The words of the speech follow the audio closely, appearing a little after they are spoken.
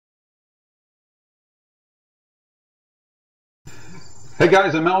Hey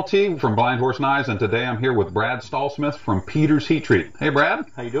guys, I'm LT from Blind Horse Knives, and today I'm here with Brad Stallsmith from Peter's Heat Treat. Hey Brad.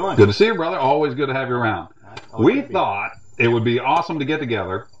 How you doing? Good to see you, brother. Always good to have you around. We Be. thought it would be awesome to get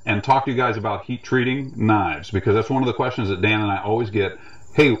together and talk to you guys about heat treating knives, because that's one of the questions that Dan and I always get.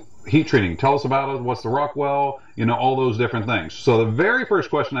 Hey, heat treating, tell us about it. What's the Rockwell? You know, all those different things. So the very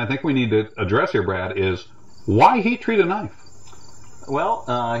first question I think we need to address here, Brad, is why heat treat a knife?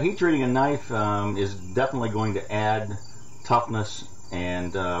 Well, heat treating a knife is definitely going to add toughness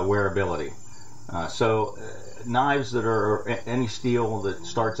and wearability. Knives that are any steel that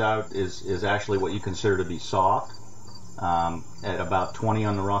starts out is actually what you consider to be soft, at about 20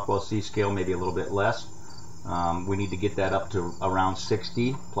 on the Rockwell C scale, maybe a little bit less. We need to get that up to around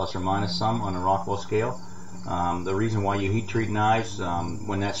 60 plus or minus some on the Rockwell scale. The reason why you heat treat knives,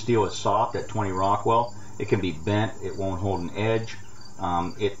 when that steel is soft at 20 Rockwell, it can be bent, it won't hold an edge.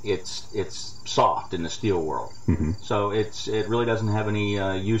 It's soft in the steel world, so it really doesn't have any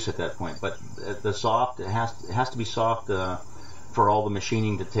use at that point. But the soft, it has to be soft for all the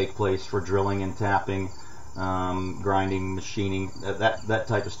machining to take place, for drilling and tapping, grinding, machining. That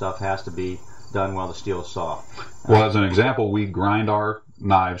type of stuff has to be done while the steel is soft. Well, as an example, we grind our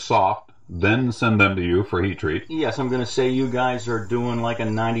knives soft, then send them to you for heat treat. Yes, I'm going to say you guys are doing like a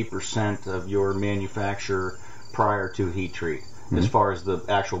 90% of your manufacture prior to heat treat, as far as the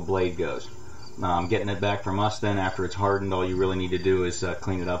actual blade goes. Getting it back from us, then after it's hardened, all you really need to do is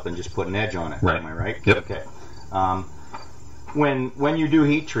clean it up and just put an edge on it. Right. Am I right? Yep. Okay. When you do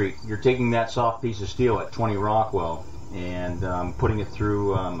heat treat, you're taking that soft piece of steel at 20 Rockwell and putting it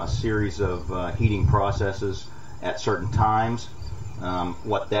through a series of heating processes at certain times.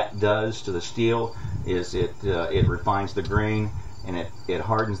 What that does to the steel is it refines the grain, and it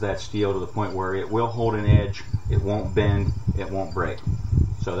hardens that steel to the point where it will hold an edge, it won't bend, it won't break.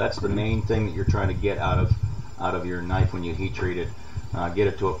 So that's the main thing that you're trying to get out of your knife when you heat treat it. Get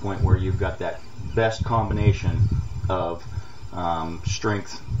it to a point where you've got that best combination of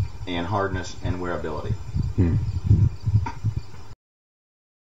strength and hardness and wearability.